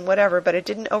 Hispanic, Asian, whatever, but it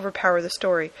didn't overpower the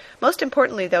story. Most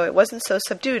importantly, though, it wasn't so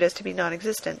subdued as to be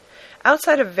non-existent.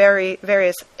 Outside of a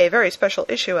very special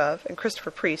issue of, and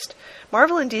Christopher Priest,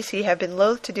 Marvel and DC have been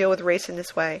loath to deal with race in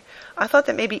this way. I thought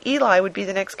that maybe Eli would be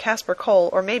the next Casper Cole,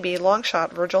 or maybe, long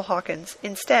shot, Virgil Hawkins.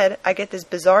 Instead, I get this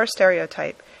bizarre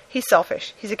stereotype. He's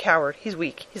selfish. He's a coward. He's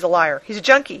weak. He's a liar. He's a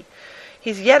junkie.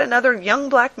 He's yet another young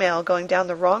black male going down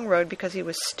the wrong road because he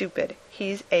was stupid.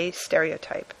 He's a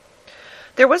stereotype.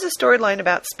 There was a storyline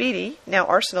about Speedy, now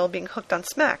Arsenal, being hooked on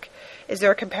Smack. Is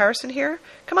there a comparison here?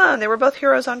 Come on, they were both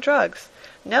heroes on drugs.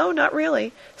 No, not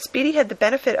really. Speedy had the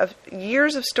benefit of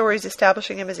years of stories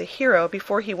establishing him as a hero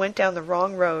before he went down the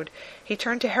wrong road. He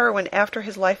turned to heroin after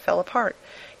his life fell apart.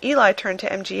 Eli turned to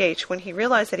MGH when he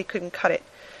realized that he couldn't cut it.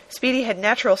 Speedy had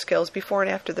natural skills before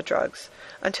and after the drugs.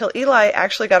 Until Eli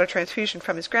actually got a transfusion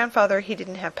from his grandfather, he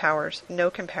didn't have powers. No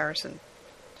comparison.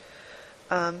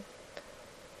 And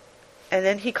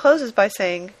then he closes by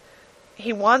saying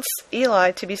he wants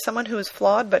Eli to be someone who is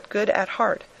flawed but good at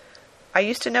heart. I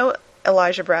used to know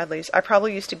Elijah Bradley's. I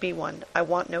probably used to be one. I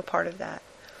want no part of that.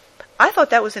 I thought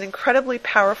that was an incredibly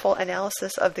powerful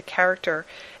analysis of the character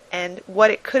and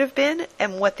what it could have been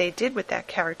and what they did with that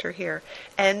character here.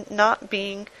 And not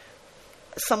being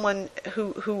someone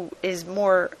who is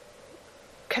more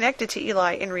connected to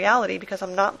Eli in reality, because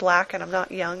I'm not black and I'm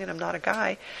not young and I'm not a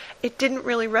guy, it didn't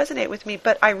really resonate with me.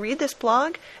 But I read this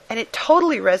blog and it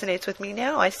totally resonates with me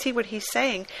now. I see what he's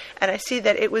saying, and I see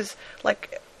that it was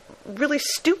like really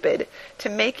stupid to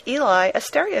make Eli a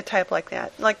stereotype like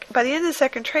that. Like, by the end of the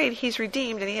second trade, he's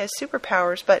redeemed and he has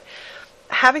superpowers, but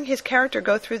having his character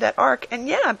go through that arc,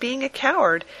 and being a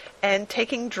coward and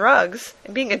taking drugs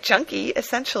and being a junkie,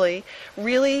 essentially,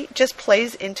 really just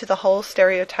plays into the whole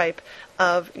stereotype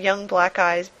of young black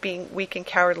guys being weak and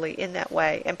cowardly in that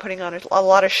way and putting on a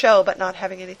lot of show but not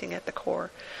having anything at the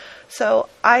core. So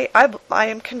I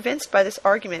am convinced by this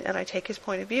argument, and I take his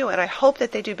point of view, and I hope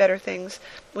that they do better things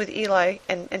with Eli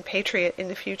and Patriot in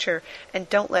the future and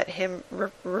don't let him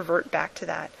revert back to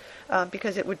that,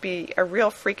 because it would be a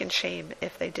real freaking shame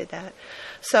if they did that.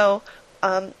 So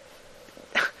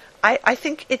I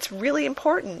think it's really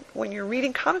important when you're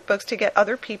reading comic books to get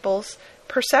other people's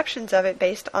perceptions of it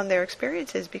based on their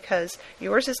experiences, because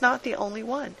yours is not the only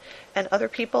one, and other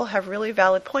people have really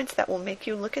valid points that will make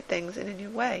you look at things in a new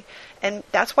way. And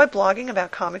that's why blogging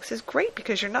about comics is great,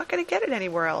 because you're not going to get it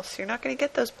anywhere else. You're not going to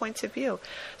get those points of view.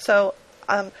 So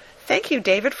thank you,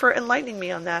 David, for enlightening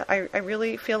me on that. I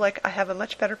really feel like I have a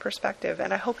much better perspective,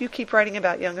 and I hope you keep writing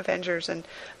about Young Avengers, and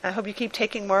I hope you keep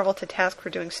taking Marvel to task for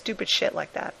doing stupid shit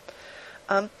like that.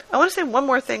 I want to say one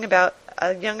more thing about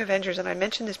Young Avengers, and I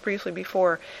mentioned this briefly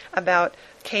before, about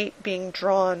Kate being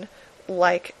drawn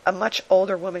like a much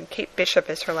older woman. Kate Bishop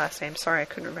is her last name. Sorry, I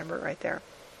couldn't remember it right there.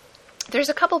 There's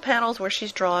a couple panels where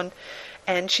she's drawn,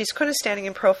 and she's kind of standing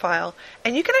in profile,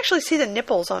 and you can actually see the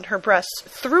nipples on her breasts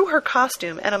through her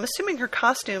costume, and I'm assuming her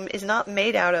costume is not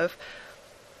made out of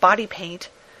body paint.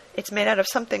 It's made out of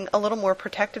something a little more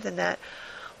protective than that.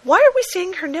 Why are we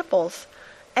seeing her nipples?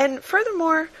 And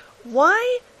furthermore,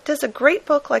 why does a great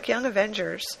book like Young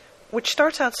Avengers, which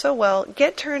starts out so well,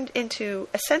 get turned into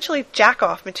essentially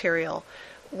jack-off material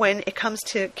when it comes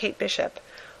to Kate Bishop?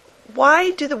 Why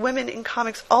do the women in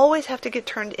comics always have to get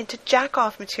turned into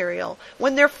jack-off material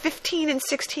when they're 15 and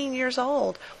 16 years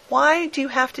old? Why do you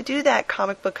have to do that,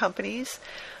 comic book companies?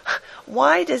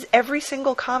 Why does every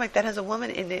single comic that has a woman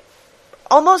in it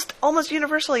almost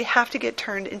universally have to get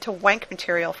turned into wank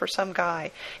material for some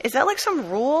guy? Is that like some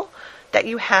rule that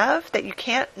you have, that you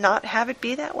can't not have it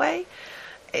be that way?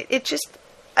 It just,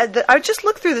 I just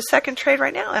looked through the second trade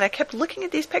right now, and I kept looking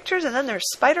at these pictures, and then there's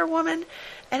Spider-Woman,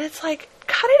 and it's like,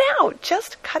 cut it out.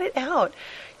 Just cut it out.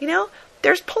 You know,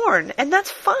 there's porn, and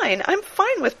that's fine. I'm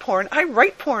fine with porn. I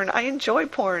write porn. I enjoy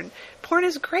porn. Porn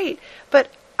is great,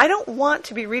 but I don't want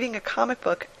to be reading a comic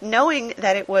book knowing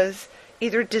that it was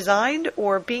either designed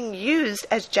or being used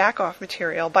as jack-off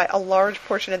material by a large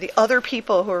portion of the other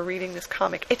people who are reading this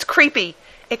comic. It's creepy.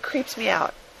 It creeps me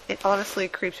out. It honestly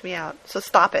creeps me out. So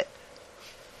stop it.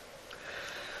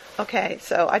 Okay,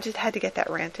 so I just had to get that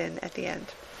rant in at the end.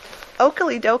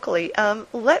 Oakley dokley.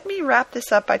 Let me wrap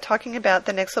this up by talking about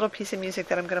the next little piece of music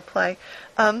that I'm going to play.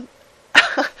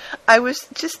 I was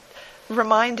just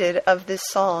reminded of this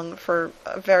song for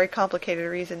a very complicated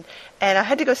reason, and I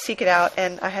had to go seek it out,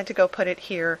 and I had to go put it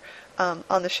here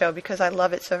on the show because I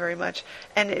love it so very much.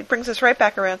 And it brings us right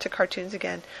back around to cartoons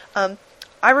again.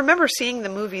 I remember seeing the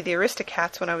movie The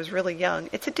Aristocats when I was really young.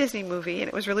 It's a Disney movie, and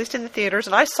it was released in the theaters,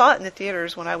 and I saw it in the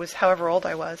theaters when I was however old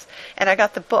I was. And I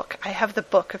got the book. I have the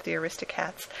book of The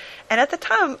Aristocats. And at the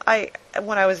time,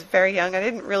 when I was very young, I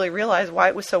didn't really realize why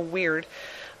it was so weird.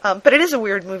 But it is a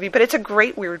weird movie, but it's a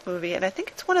great weird movie, and I think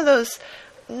it's one of those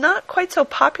not quite so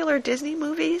popular Disney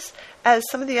movies as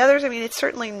some of the others. I mean, it's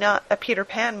certainly not a Peter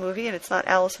Pan movie, and it's not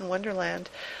Alice in Wonderland,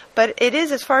 but it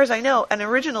is, as far as I know, an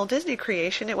original Disney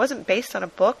creation. It wasn't based on a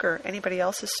book or anybody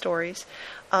else's stories,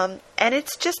 and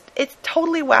it's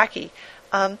totally wacky.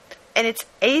 And it's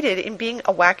aided in being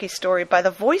a wacky story by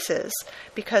the voices,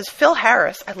 because Phil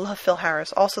Harris, I love Phil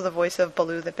Harris, also the voice of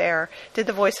Baloo the bear, did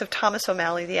the voice of Thomas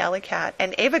O'Malley the alley cat,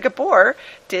 and Ava Gabor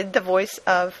did the voice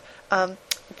of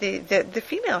the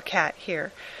female cat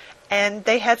here. And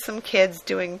they had some kids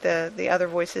doing the other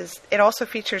voices. It also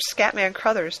features Scatman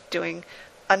Crothers doing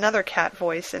another cat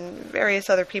voice, and various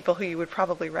other people who you would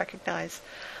probably recognize.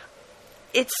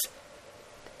 It's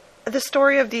the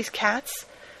story of these cats,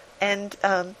 and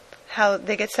how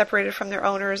they get separated from their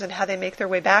owners and how they make their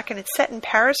way back. And it's set in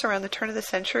Paris around the turn of the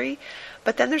century.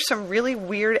 But then there's some really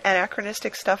weird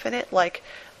anachronistic stuff in it, like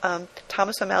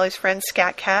Thomas O'Malley's friend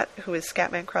Scat Cat, who is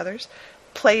Scatman Crothers,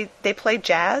 play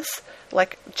jazz,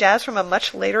 like jazz from a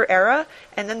much later era.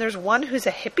 And then there's one who's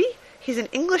a hippie. He's an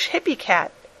English hippie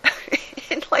cat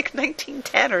in like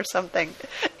 1910 or something.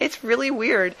 It's really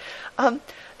weird.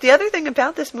 The other thing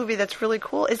about this movie that's really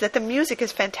cool is that the music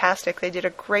is fantastic. They did a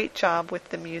great job with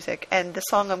the music, and the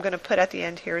song I'm going to put at the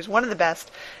end here is one of the best.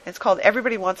 It's called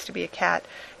Everybody Wants to Be a Cat,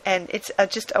 and it's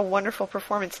just a wonderful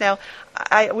performance. Now,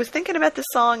 I was thinking about this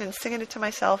song and singing it to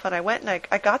myself, and I went and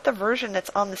I got the version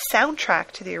that's on the soundtrack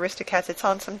to the Aristocats. It's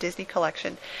on some Disney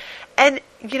collection. And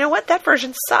you know what? That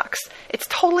version sucks. It's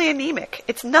totally anemic.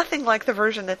 It's nothing like the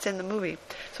version that's in the movie.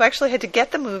 So I actually had to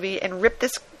get the movie and rip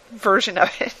this version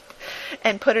of it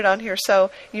and put it on here.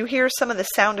 So you hear some of the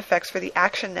sound effects for the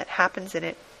action that happens in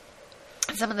it,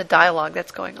 some of the dialogue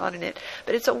that's going on in it.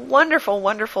 But it's a wonderful,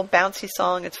 wonderful, bouncy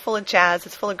song. It's full of jazz.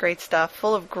 It's full of great stuff,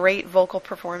 full of great vocal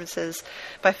performances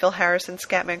by Phil Harris and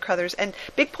Scatman Crothers. And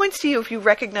big points to you if you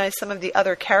recognize some of the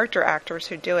other character actors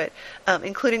who do it,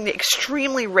 including the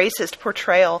extremely racist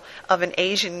portrayal of an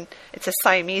Asian, it's a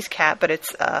Siamese cat, but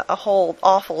it's a whole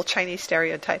awful Chinese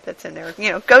stereotype that's in there. You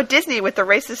know, go Disney with the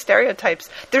racist stereotypes.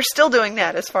 They're still doing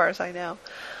that as far as I know.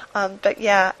 But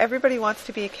yeah, Everybody Wants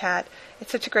to Be a Cat.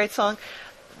 It's such a great song.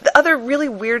 The other really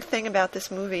weird thing about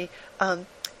this movie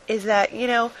is that, you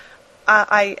know,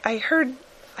 I heard,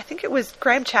 I think it was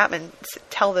Graham Chapman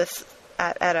tell this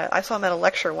I saw him at a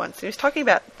lecture once. He was talking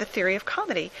about the theory of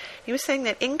comedy. He was saying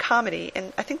that in comedy,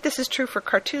 and I think this is true for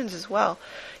cartoons as well,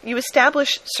 you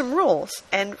establish some rules.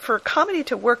 And for comedy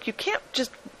to work, you can't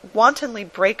just wantonly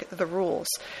break the rules.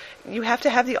 You have to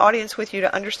have the audience with you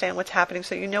to understand what's happening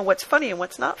so you know what's funny and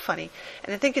what's not funny.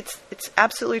 And I think it's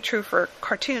absolutely true for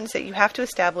cartoons that you have to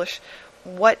establish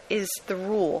what is the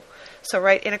rule. So,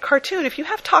 right, in a cartoon, if you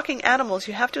have talking animals,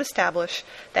 you have to establish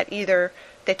that either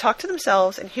they talk to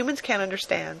themselves and humans can't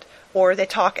understand, or they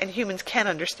talk and humans can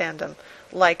understand them.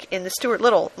 Like in the Stuart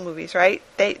Little movies, right?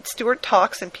 Stuart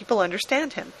talks and people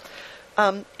understand him.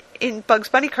 In Bugs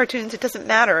Bunny cartoons, it doesn't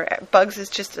matter. Bugs is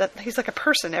just, he's like a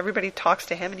person. Everybody talks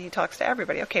to him and he talks to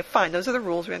everybody. Okay, fine. Those are the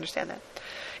rules. We understand that.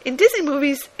 In Disney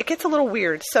movies, it gets a little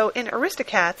weird. So in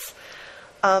Aristocats,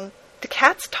 the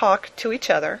cats talk to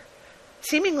each other.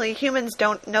 Seemingly, humans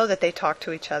don't know that they talk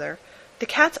to each other. The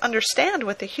cats understand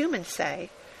what the humans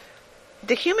say.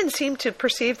 The humans seem to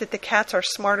perceive that the cats are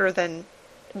smarter than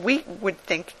we would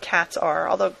think cats are,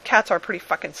 although cats are pretty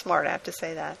fucking smart, I have to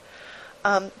say that.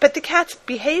 But the cats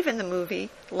behave in the movie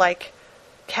like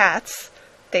cats.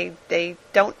 They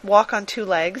don't walk on two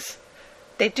legs.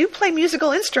 They do play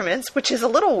musical instruments, which is a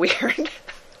little weird.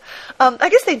 I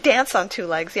guess they dance on two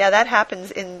legs. Yeah, that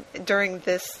happens during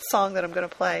this song that I'm going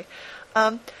to play.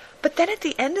 But then at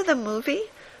the end of the movie,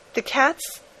 the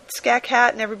cats, Scat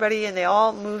Cat and everybody, and they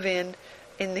all move in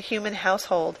the human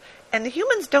household. And the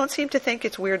humans don't seem to think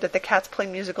it's weird that the cats play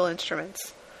musical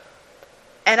instruments.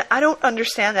 And I don't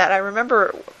understand that. I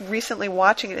remember recently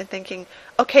watching it and thinking,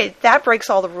 okay, that breaks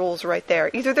all the rules right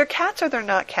there. Either they're cats or they're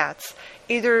not cats.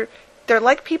 Either they're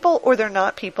like people or they're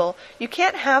not people. You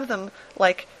can't have them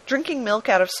like drinking milk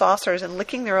out of saucers and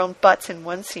licking their own butts in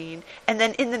one scene, and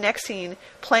then in the next scene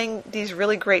playing these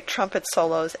really great trumpet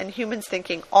solos, and humans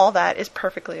thinking all that is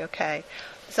perfectly okay.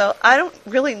 So I don't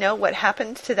really know what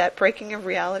happened to that breaking of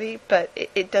reality, but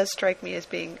it does strike me as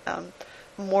being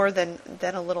more than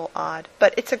a little odd.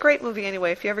 But it's a great movie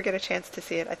anyway. If you ever get a chance to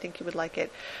see it, I think you would like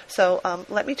it. So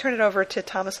let me turn it over to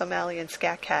Thomas O'Malley and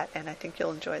Scat Cat, and I think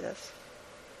you'll enjoy this.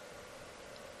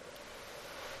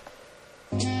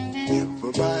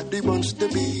 Everybody wants to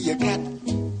be a cat,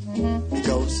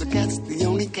 because a cat's the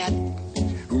only cat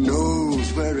who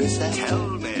knows where it's at. Tell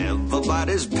me,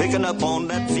 everybody's picking up on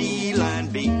that feline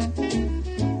beat,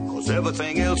 'cause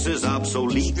everything else is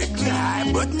obsolete. Strictly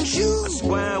high button shoe, A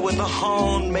square with a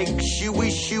horn makes you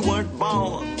wish you weren't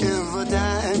born. every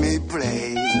time he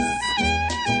plays.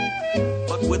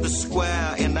 But with the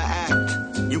square in the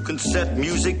act, you can set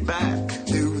music back.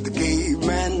 To the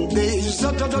caveman days,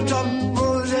 I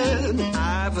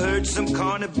I've heard some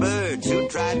corny birds who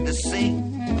tried to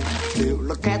sing.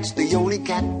 Little cat's the only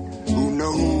cat who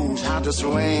knows how to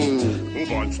swing.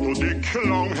 Who wants to dig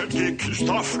long-head kick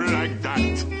stuff like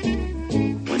that?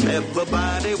 When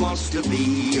everybody wants to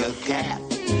be a cat,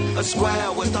 a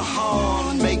square with a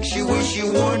horn makes you wish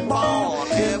you weren't born.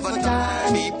 Every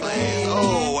time he plays,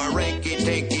 oh, a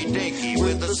rinky-tinky-dinky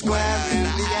with a square in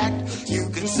the act, you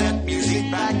can set music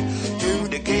back to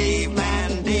the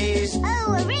caveman days.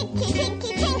 Oh, a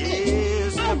rinky-tinky-tinky.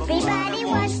 Yes, Everybody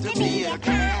wants to be a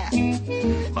cat.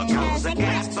 because a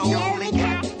cat's the only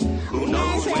cat who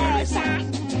knows where it's at.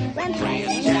 When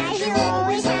playing jazz, you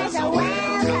always has a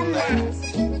welcome mat.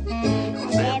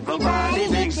 Everybody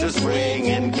thinks a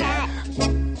swinging cat.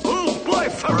 Oh, boy,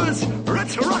 fellas,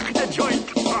 let's rock the joint.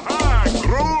 Ha-ha,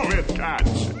 groove it,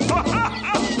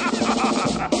 cats.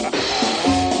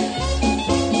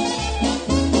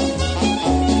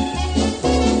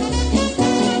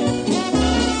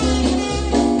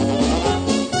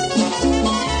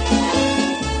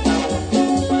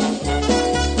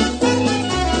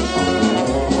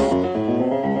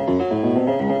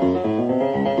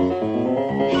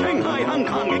 Shanghai, Hong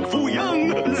Kong, ik Fuyang.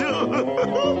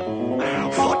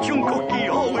 Fortune cookie,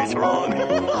 always wrong.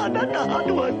 That's a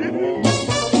hot one.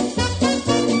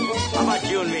 How about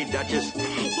you and me, Duchess?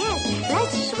 Yes,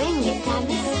 let's swing it,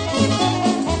 Daddy.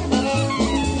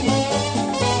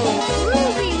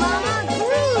 Groovy, Mama,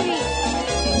 groovy.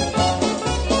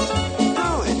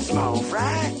 Blow it, small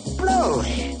fry. Blow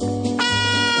it.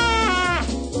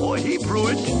 Boy, he blew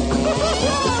it.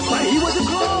 Why, he was a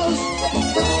close.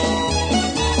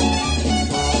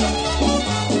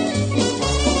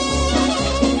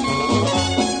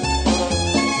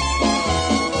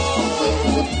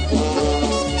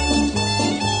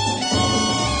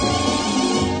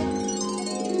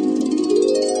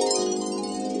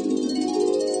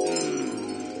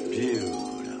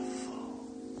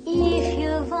 If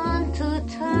you want to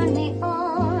turn me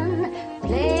on,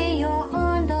 play your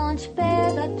horn, don't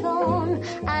spare the tone,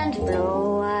 and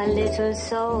blow a little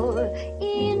soul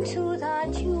into the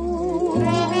tune.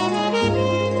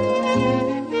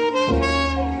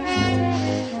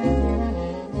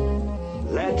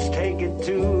 Let's take it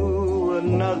to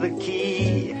another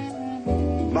key.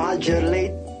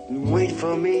 Modulate, wait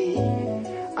for me.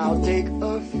 I'll take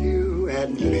a few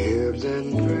ad libs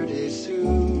and pretty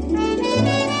soon.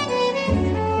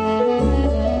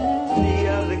 The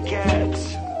other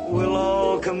cats will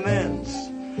all commence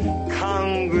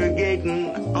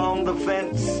congregating on the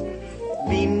fence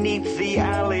beneath the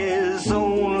alley's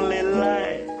only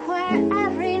light. Where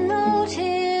every note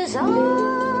is on.